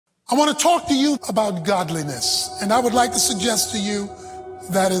I want to talk to you about godliness, and I would like to suggest to you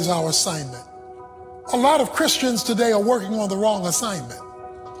that is our assignment. A lot of Christians today are working on the wrong assignment.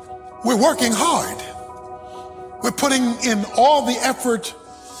 We're working hard. We're putting in all the effort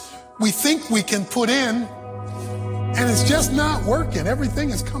we think we can put in, and it's just not working. Everything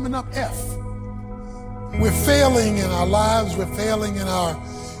is coming up F. We're failing in our lives. We're failing in our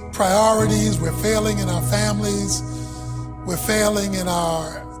priorities. We're failing in our families. We're failing in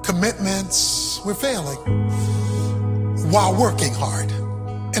our commitments. We're failing while working hard.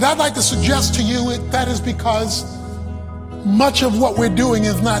 And I'd like to suggest to you that is because much of what we're doing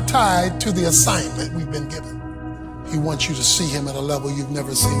is not tied to the assignment we've been given. He wants you to see him at a level you've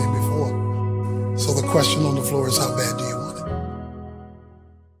never seen him before. So the question on the floor is, how bad do you want it?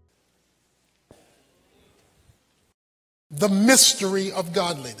 The mystery of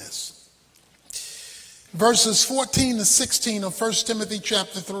godliness. Verses 14 to 16 of 1 Timothy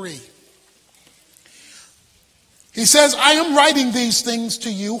chapter 3. He says, I am writing these things to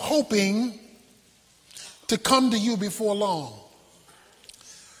you, hoping to come to you before long.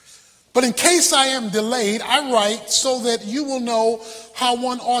 But in case I am delayed, I write so that you will know how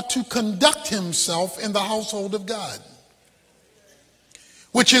one ought to conduct himself in the household of God,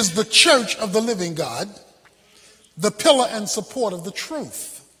 which is the church of the living God, the pillar and support of the truth.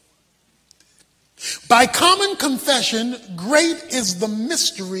 By common confession, great is the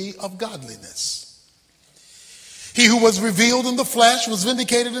mystery of godliness. He who was revealed in the flesh, was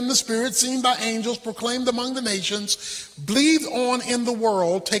vindicated in the spirit, seen by angels, proclaimed among the nations, believed on in the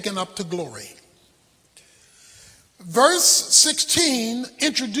world, taken up to glory. Verse 16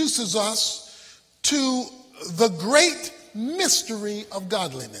 introduces us to the great mystery of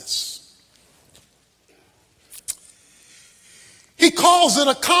godliness. He calls it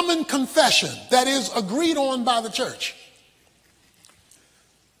a common confession that is agreed on by the church.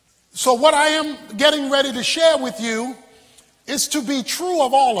 So what I am getting ready to share with you is to be true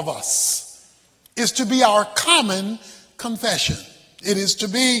of all of us, is to be our common confession. It is to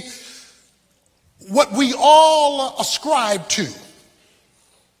be what we all ascribe to.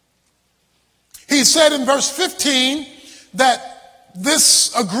 He said in verse 15 that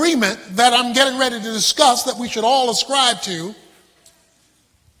this agreement that I'm getting ready to discuss, that we should all ascribe to,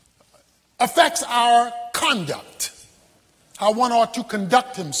 affects our conduct, how one ought to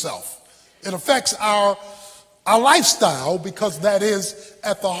conduct himself. It affects our lifestyle, because that is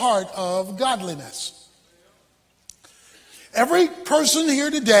at the heart of godliness. Every person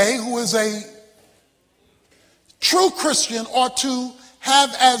here today who is a true Christian ought to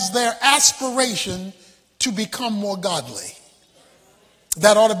have as their aspiration to become more godly.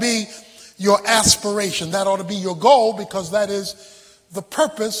 That ought to be your aspiration. That ought to be your goal, because that is the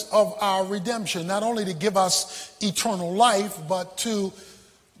purpose of our redemption, not only to give us eternal life, but to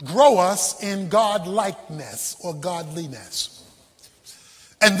grow us in God-likeness or godliness.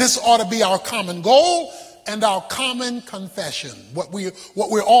 And this ought to be our common goal and our common confession, what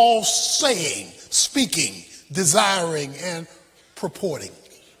we're all saying, speaking, desiring, and purporting.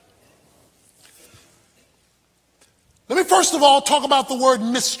 Let me first of all talk about the word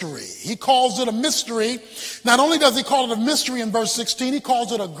mystery. He calls it a mystery. Not only does he call it a mystery in verse 16, he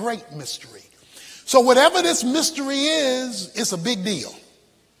calls it a great mystery. So whatever this mystery is, it's a big deal.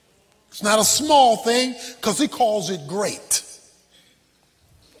 It's not a small thing, because he calls it great.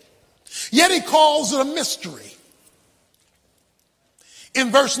 Yet he calls it a mystery.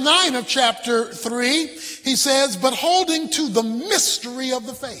 In verse 9 of chapter 3, he says, but holding to the mystery of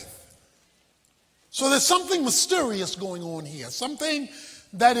the faith. So there's something mysterious going on here, something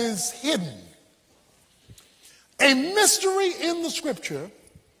that is hidden. A mystery in the scripture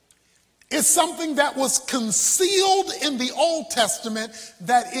is something that was concealed in the Old Testament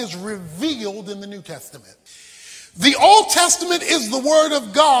that is revealed in the New Testament. The Old Testament is the Word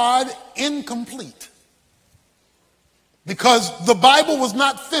of God incomplete, because the Bible was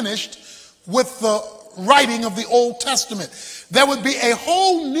not finished with the writing of the Old Testament. There would be a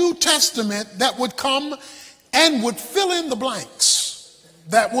whole New Testament that would come and would fill in the blanks,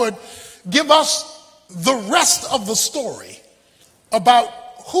 that would give us the rest of the story about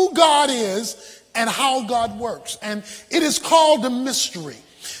who God is and how God works. And it is called a mystery.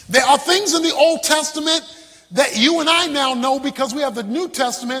 There are things in the Old Testament that you and I now know because we have the New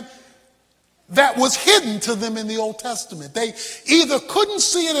Testament that was hidden to them in the Old Testament. They either couldn't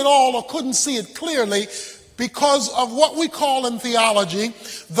see it at all or couldn't see it clearly because of what we call in theology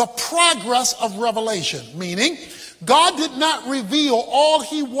the progress of revelation, meaning God did not reveal all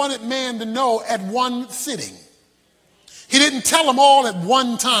he wanted man to know at one sitting. He didn't tell them all at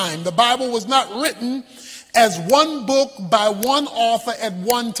one time. The Bible was not written as one book by one author at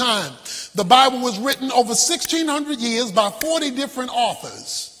one time. The Bible was written over 1,600 years by 40 different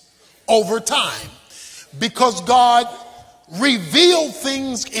authors over time, because God revealed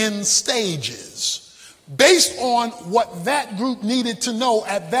things in stages based on what that group needed to know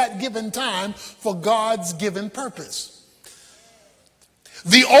at that given time for God's given purpose.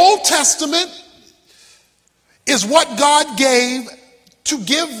 The Old Testament is what God gave to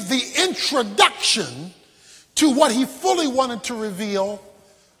give the introduction to what he fully wanted to reveal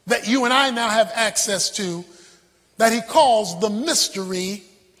that you and I now have access to, that he calls the mystery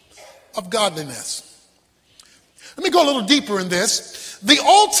of godliness. Let me go a little deeper in this. The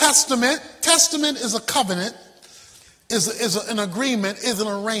Old Testament is a covenant, is an agreement, is an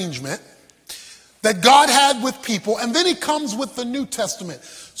arrangement that God had with people, and then he comes with the New Testament.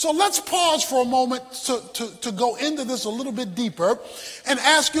 So let's pause for a moment to go into this a little bit deeper and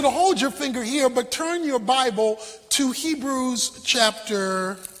ask you to hold your finger here, but turn your Bible to Hebrews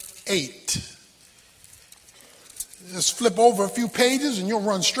chapter 8. Just flip over a few pages and you'll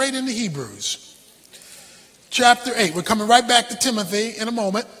run straight into Hebrews. Chapter 8. We're coming right back to Timothy in a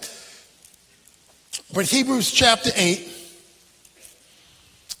moment. But Hebrews chapter 8.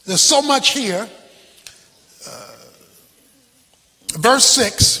 There's so much here. Verse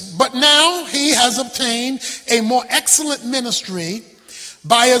 6. But now he has obtained a more excellent ministry,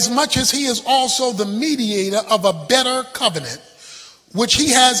 by as much as he is also the mediator of a better covenant, which he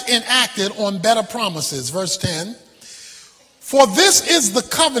has enacted on better promises. Verse 10. For this is the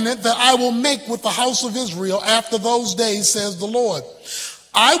covenant that I will make with the house of Israel after those days, says the Lord.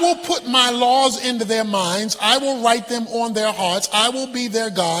 I will put my laws into their minds. I will write them on their hearts. I will be their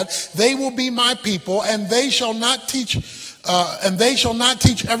God. They will be my people, and they shall not teach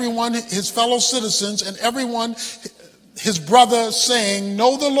everyone his fellow citizens and everyone his brother, saying,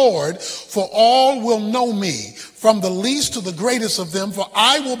 know the Lord, for all will know me, from the least to the greatest of them, for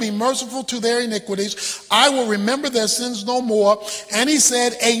I will be merciful to their iniquities. I will remember their sins no more. And he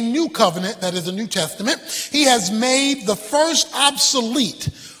said, a new covenant, that is the New Testament, he has made the first obsolete.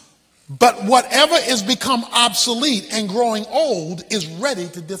 But whatever is become obsolete and growing old is ready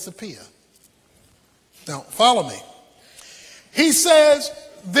to disappear. Now, follow me. He says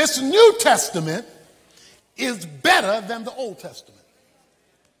this New Testament is better than the Old Testament.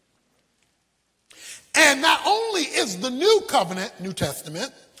 And not only is the New Covenant, New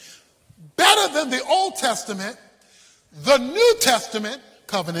Testament, better than the Old Testament, the New Testament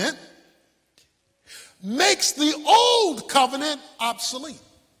covenant makes the Old Covenant obsolete.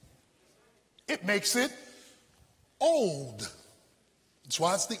 It makes it old. That's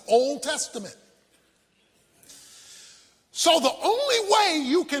why it's the Old Testament. So the only way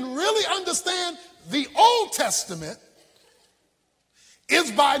you can really understand the Old Testament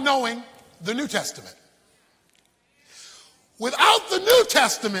is by knowing the New Testament. Without the New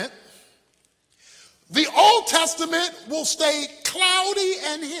Testament, the Old Testament will stay cloudy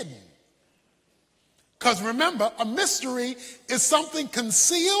and hidden. Because remember, a mystery is something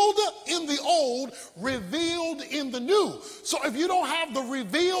concealed in the old, revealed in the new. So if you don't have the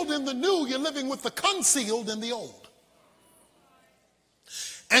revealed in the new, you're living with the concealed in the old.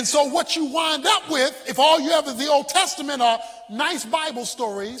 And so what you wind up with, if all you have is the Old Testament, are nice Bible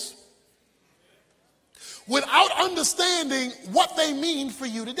stories without understanding what they mean for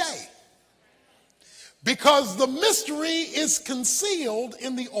you today. Because the mystery is concealed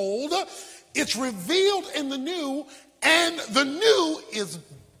in the old, it's revealed in the new, and the new is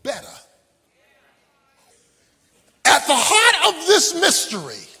better. At the heart of this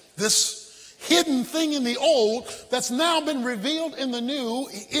mystery, this hidden thing in the old that's now been revealed in the new,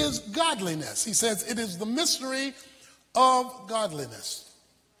 is godliness. He says it is the mystery of godliness.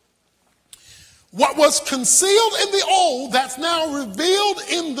 What was concealed in the old that's now revealed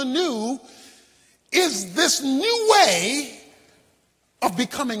in the new is this new way of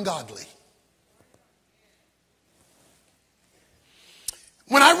becoming godly.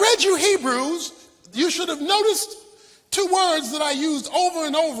 When I read you Hebrews, you should have noticed two words that I used over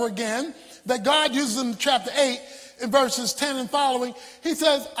and over again that God uses in chapter 8 in verses 10 and following. He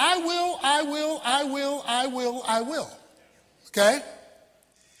says, I will, I will, I will, I will, I will. Okay?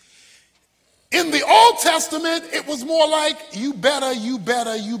 In the Old Testament, it was more like, you better, you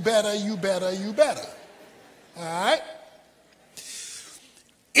better, you better, you better, you better. All right?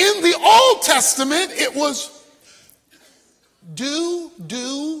 In the Old Testament, it was do.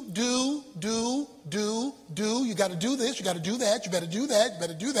 You got to do this, you got to do that, you better do that, you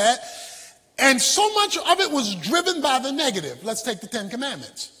better do that. And so much of it was driven by the negative. Let's take the Ten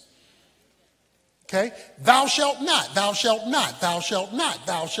Commandments. Okay? Thou shalt not, thou shalt not, thou shalt not,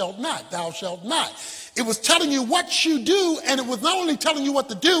 thou shalt not, thou shalt not. It was telling you what you do, and it was not only telling you what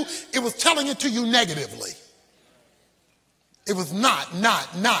to do, it was telling it to you negatively. It was not. In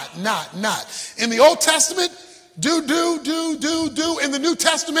the Old Testament, do. In the New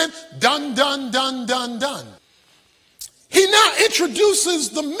Testament, done. He now introduces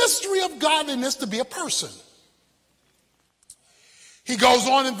the mystery of godliness to be a person. He goes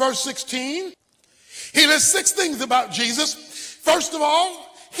on in verse 16. He lists 6 things about Jesus. First of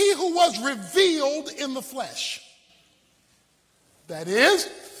all, he who was revealed in the flesh. That is,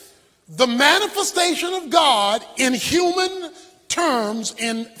 the manifestation of God in human terms,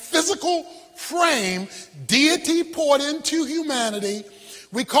 in physical frame, deity poured into humanity.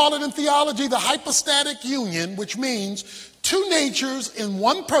 We call it in theology the hypostatic union, which means 2 natures in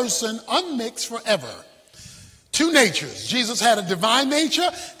one person, unmixed forever. 2 natures. Jesus had a divine nature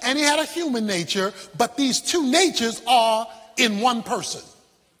and he had a human nature, but these 2 natures are in one person.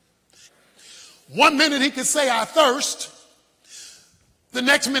 One minute he could say, I thirst. The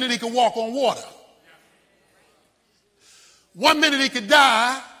next minute he could walk on water. One minute he could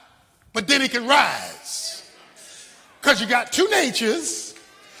die, but then he could rise. Because you got 2 natures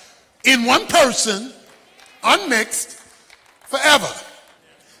in one person, unmixed, forever.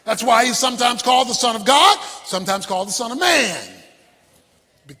 That's why he's sometimes called the Son of God, sometimes called the Son of Man.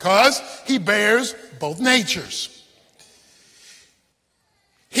 Because he bears both natures.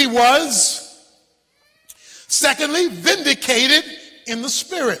 He was, secondly, vindicated in the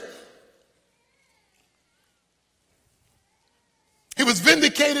Spirit. He was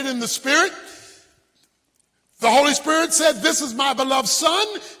vindicated in the Spirit. The Holy Spirit said, this is my beloved Son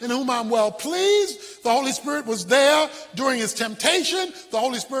in whom I'm well pleased. The Holy Spirit was there during his temptation. The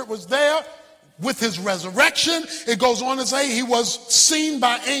Holy Spirit was there with his resurrection. It goes on to say he was seen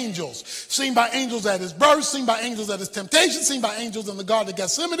by angels. Seen by angels at his birth, seen by angels at his temptation, seen by angels in the Garden of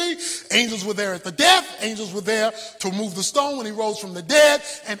Gethsemane. Angels were there at the death. Angels were there to remove the stone when he rose from the dead.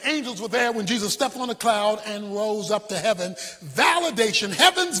 And angels were there when Jesus stepped on a cloud and rose up to heaven. Validation,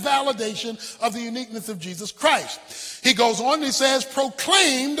 heaven's validation of the uniqueness of Jesus Christ. He goes on and he says,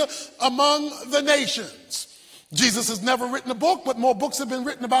 proclaimed among the nations. Jesus has never written a book, but more books have been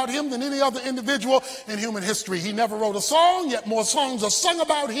written about him than any other individual in human history. He never wrote a song, yet more songs are sung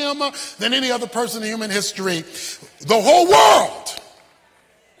about him than any other person in human history. The whole world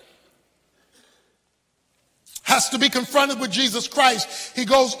has to be confronted with Jesus Christ. He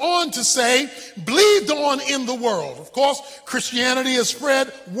goes on to say, believed on in the world. Of course, Christianity is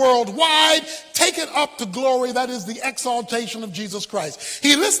spread worldwide, taken up to glory. That is the exaltation of Jesus Christ.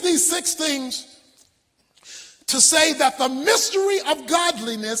 He lists these 6 things to say that the mystery of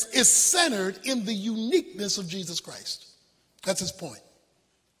godliness is centered in the uniqueness of Jesus Christ. That's his point.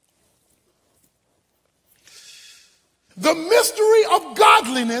 The mystery of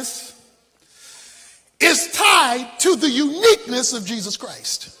godliness is tied to the uniqueness of Jesus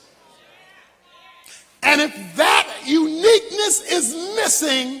Christ. And if that uniqueness is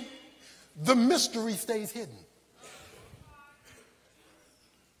missing, the mystery stays hidden.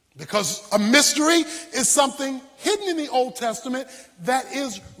 Because a mystery is something hidden in the Old Testament that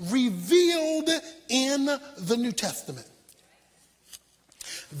is revealed in the New Testament.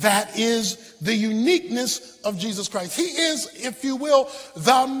 That is the uniqueness of Jesus Christ. He is, if you will,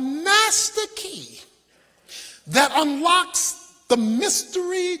 the master key that unlocks the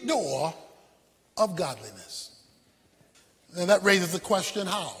mystery door of godliness. And that raises the question,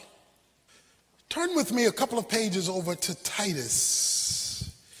 how? Turn with me a couple of pages over to Titus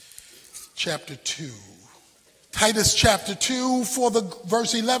chapter 2. Titus chapter 2,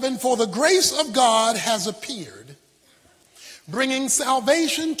 verse 11, for the grace of God has appeared, bringing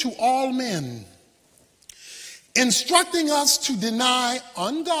salvation to all men, instructing us to deny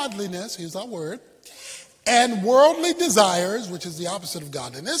ungodliness, here's our word, and worldly desires, which is the opposite of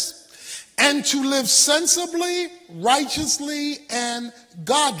godliness, and to live sensibly, righteously, and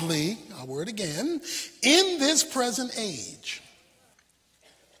godly, our word again, in this present age.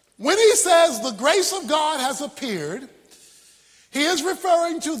 When he says the grace of God has appeared, he is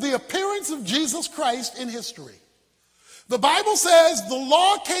referring to the appearance of Jesus Christ in history. The Bible says the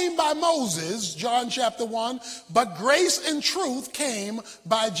law came by Moses, John chapter 1, but grace and truth came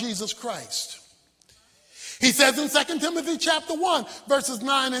by Jesus Christ. He says in 2 Timothy chapter 1, verses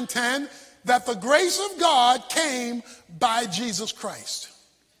 9 and 10, that the grace of God came by Jesus Christ.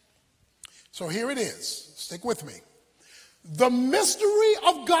 So here it is. Stick with me. The mystery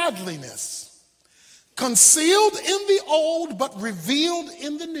of godliness, concealed in the old but revealed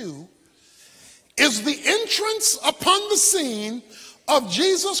in the new, is the entrance upon the scene of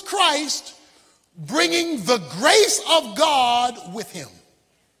Jesus Christ bringing the grace of God with him.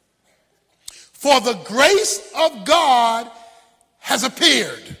 For the grace of God has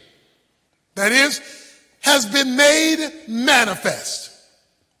appeared. That is, has been made manifest.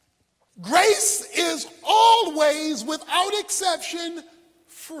 Grace is always, without exception,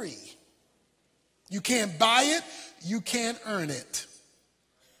 free. You can't buy it. You can't earn it.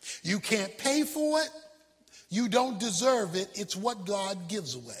 You can't pay for it. You don't deserve it. It's what God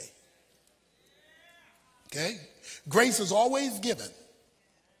gives away. Okay? Grace is always given.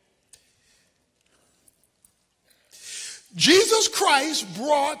 Jesus Christ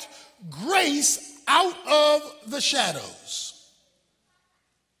brought grace out of the shadows.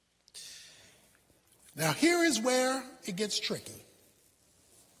 Now here is where it gets tricky.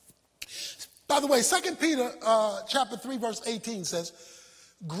 By the way, 2 Peter chapter 3 verse 18 says,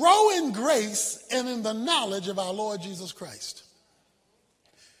 grow in grace and in the knowledge of our Lord Jesus Christ.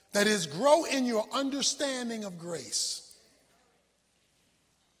 That is, grow in your understanding of grace.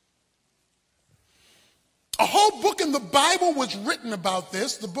 A whole book in the Bible was written about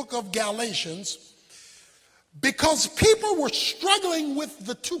this, the book of Galatians, because people were struggling with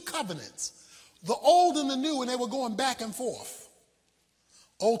the two covenants, the old and the new, and they were going back and forth.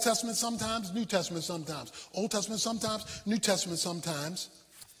 Old Testament sometimes, New Testament sometimes. Old Testament sometimes, New Testament sometimes.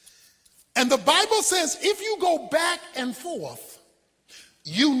 And the Bible says if you go back and forth,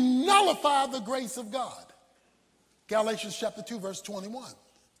 you nullify the grace of God. Galatians chapter 2 verse 21.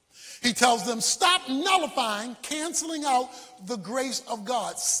 He tells them, stop nullifying, canceling out the grace of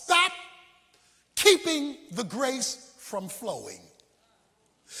God. Stop keeping the grace from flowing.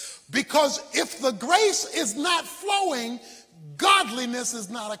 Because if the grace is not flowing, godliness is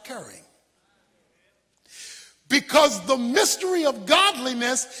not occurring. Because the mystery of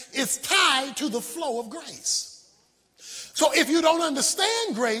godliness is tied to the flow of grace. So if you don't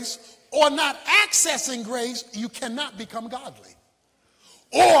understand grace or not accessing grace, you cannot become godly.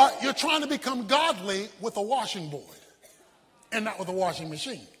 Or you're trying to become godly with a washing board and not with a washing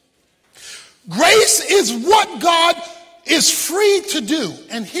machine. Grace is what God is free to do.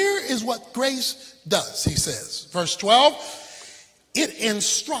 And here is what grace does, he says. Verse 12, it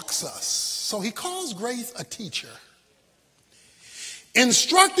instructs us. So he calls grace a teacher,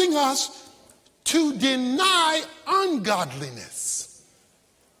 instructing us to deny ungodliness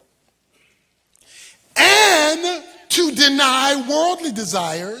and to deny worldly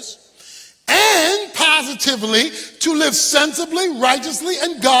desires, and positively to live sensibly, righteously,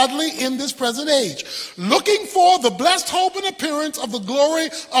 and godly in this present age, looking for the blessed hope and appearance of the glory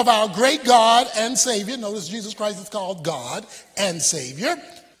of our great God and Savior. Notice Jesus Christ is called God and Savior.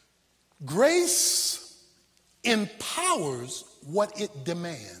 Grace empowers what it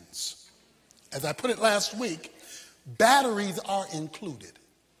demands. As I put it last week, batteries are included.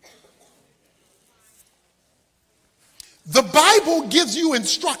 The Bible gives you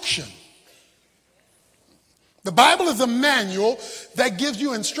instruction. The Bible is a manual that gives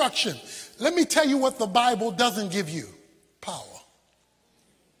you instruction. Let me tell you what the Bible doesn't give you: power.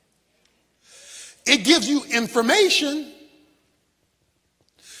 It gives you information,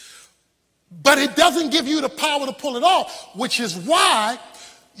 but it doesn't give you the power to pull it off, which is why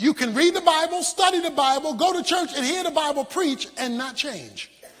you can read the Bible, study the Bible, go to church and hear the Bible preach and not change.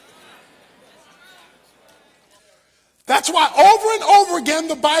 That's why over and over again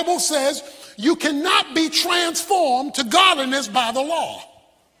the Bible says you cannot be transformed to godliness by the law.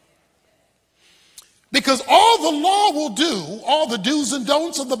 Because all the law will do, all the do's and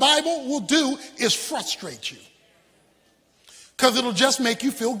don'ts of the Bible will do is frustrate you. Because it'll just make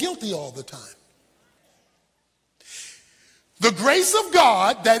you feel guilty all the time. The grace of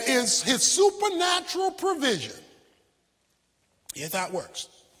God, that is his supernatural provision, here's how it works.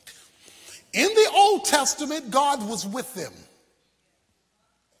 In the Old Testament, God was with them.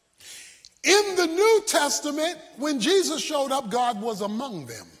 In the New Testament, when Jesus showed up, God was among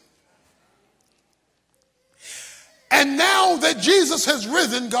them. And now that Jesus has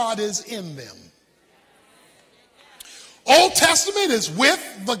risen, God is in them. Old Testament is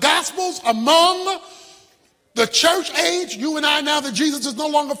with the Gospels, among the church age. You and I, now that Jesus is no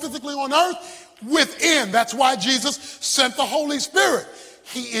longer physically on earth, within. That's why Jesus sent the Holy Spirit.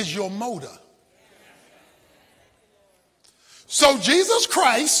 He is your motor. So Jesus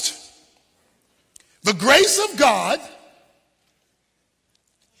Christ, the grace of God,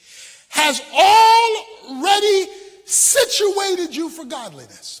 has already situated you for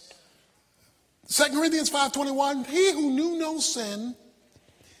godliness. 2 Corinthians 5:21, he who knew no sin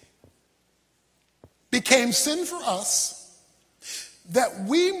became sin for us, that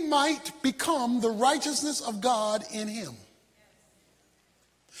we might become the righteousness of God in him.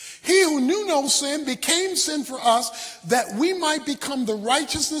 He who knew no sin became sin for us that we might become the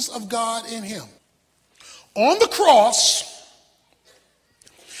righteousness of God in him. On the cross,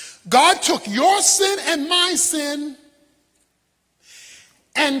 God took your sin and my sin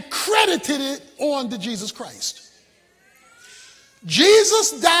and credited it on to Jesus Christ.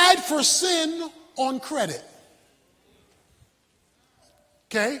 Jesus died for sin on credit.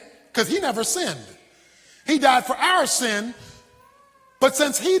 Okay? Because he never sinned. He died for our sin. But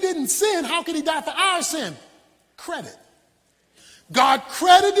since he didn't sin, how could he die for our sin? Credit. God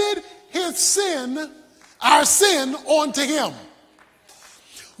credited his sin, our sin, onto him.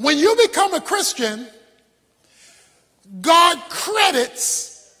 When you become a Christian, God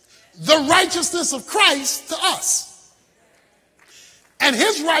credits the righteousness of Christ to us. And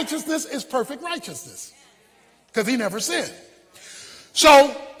his righteousness is perfect righteousness because he never sinned.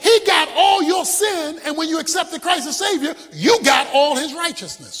 So he got all your sin, and when you accepted Christ as Savior, you got all his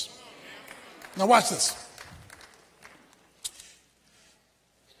righteousness. Now watch this.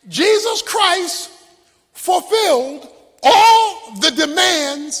 Jesus Christ fulfilled all the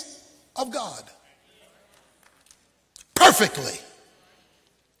demands of God perfectly.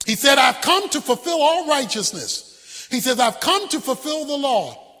 He said, I've come to fulfill all righteousness. He says, I've come to fulfill the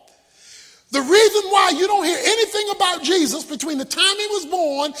law. The reason why you don't hear anything about Jesus between the time he was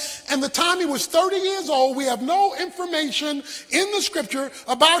born and the time he was 30 years old, we have no information in the scripture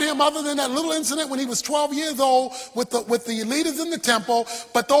about him other than that little incident when he was 12 years old with the leaders in the temple.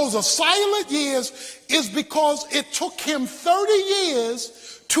 But those are silent years, is because it took him 30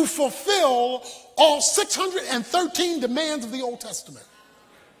 years to fulfill all 613 demands of the Old Testament.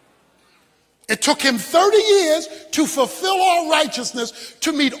 It took him 30 years to fulfill all righteousness,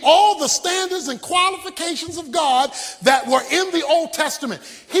 to meet all the standards and qualifications of God that were in the Old Testament.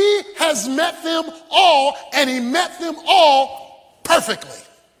 He has met them all, and he met them all perfectly.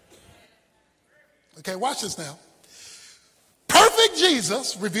 Okay, watch this now. Perfect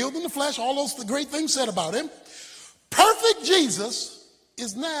Jesus, revealed in the flesh, all those great things said about him. Perfect Jesus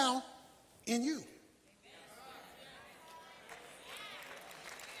is now in you.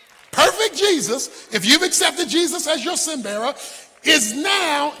 Perfect Jesus, if you've accepted Jesus as your sin bearer, is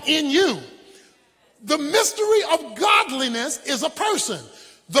now in you. The mystery of godliness is a person.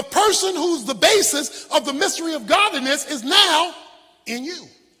 The person who's the basis of the mystery of godliness is now in you.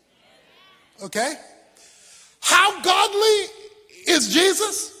 Okay? How godly is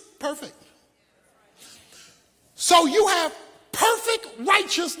Jesus? Perfect. So you have perfect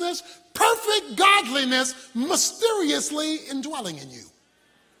righteousness, perfect godliness mysteriously indwelling in you.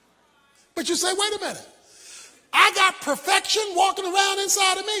 But you say, wait a minute. I got perfection walking around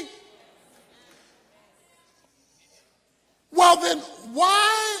inside of me. Well, then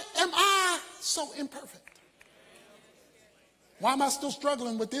why am I so imperfect? Why am I still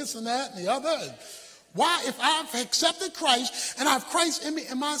struggling with this and that and the other? Why, if I've accepted Christ and I have Christ in me,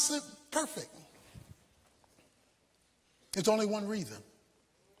 am I so perfect? It's only one reason.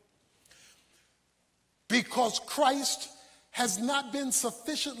 Because Christ has not been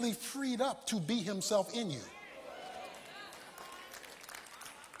sufficiently freed up to be himself in you.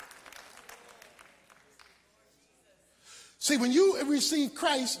 See, when you receive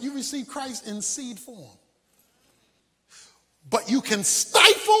Christ in seed form. But you can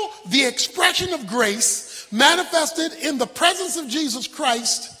stifle the expression of grace manifested in the presence of Jesus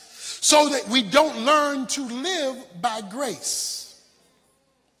Christ so that we don't learn to live by grace.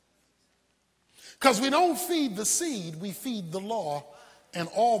 Because we don't feed the seed, we feed the law, and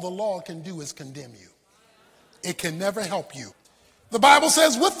all the law can do is condemn you. It can never help you. The Bible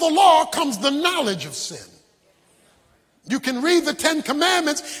says with the law comes the knowledge of sin. You can read the 10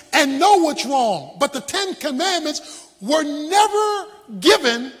 Commandments and know what's wrong, but the 10 Commandments were never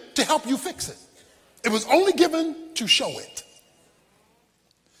given to help you fix it. It was only given to show it.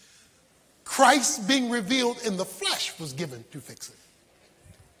 Christ being revealed in the flesh was given to fix it.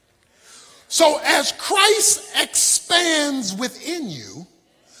 So as Christ expands within you,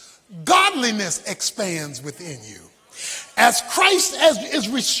 godliness expands within you. As Christ is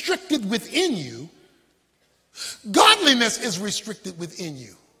restricted within you, godliness is restricted within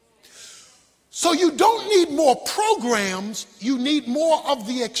you. So you don't need more programs, you need more of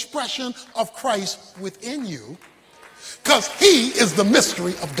the expression of Christ within you, because he is the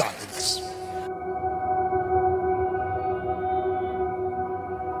mystery of godliness.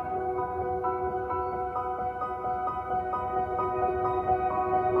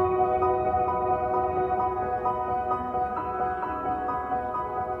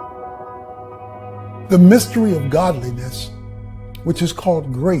 The mystery of godliness, which is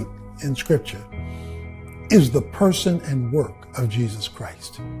called great in Scripture, is the person and work of Jesus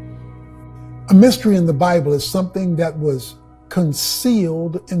Christ. A mystery in the Bible is something that was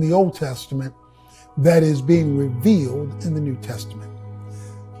concealed in the Old Testament that is being revealed in the New Testament.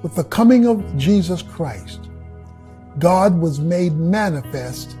 With the coming of Jesus Christ, God was made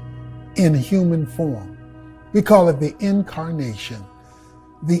manifest in human form. We call it the incarnation,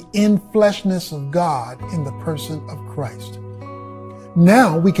 the infleshness of God in the person of Christ.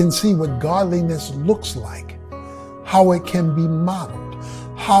 Now we can see what godliness looks like, how it can be modeled,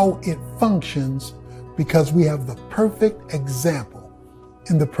 how it functions, because we have the perfect example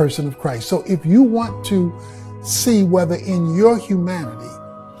in the person of Christ. So if you want to see whether in your humanity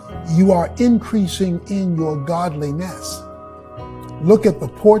you are increasing in your godliness, look at the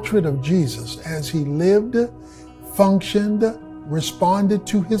portrait of Jesus as he lived, functioned, responded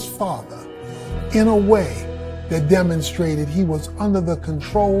to his Father in a way that demonstrated he was under the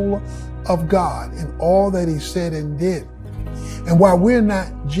control of God in all that he said and did. And while we're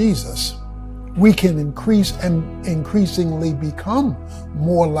not Jesus, we can increase and increasingly become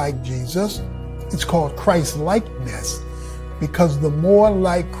more like Jesus. It's called Christ-likeness, because the more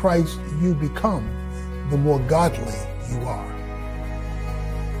like Christ you become, the more godly you are.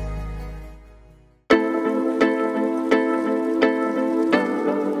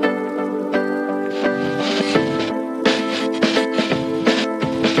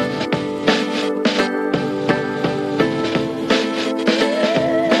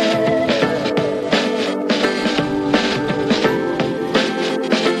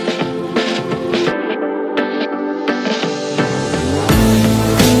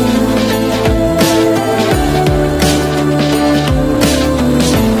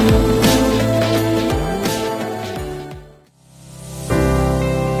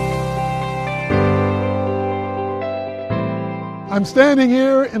 I'm standing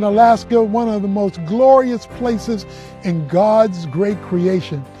here in Alaska, one of the most glorious places in God's great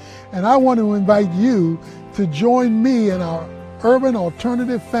creation. And I want to invite you to join me and our urban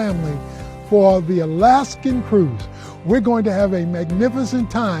alternative family for the Alaskan cruise. We're going to have a magnificent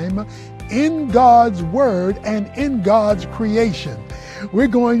time in God's Word and in God's creation. We're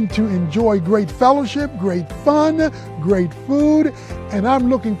going to enjoy great fellowship, great fun, great food, and I'm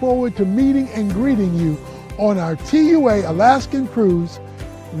looking forward to meeting and greeting you on our TUA Alaskan cruise.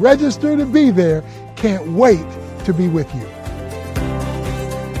 Register to be there. Can't wait to be with you.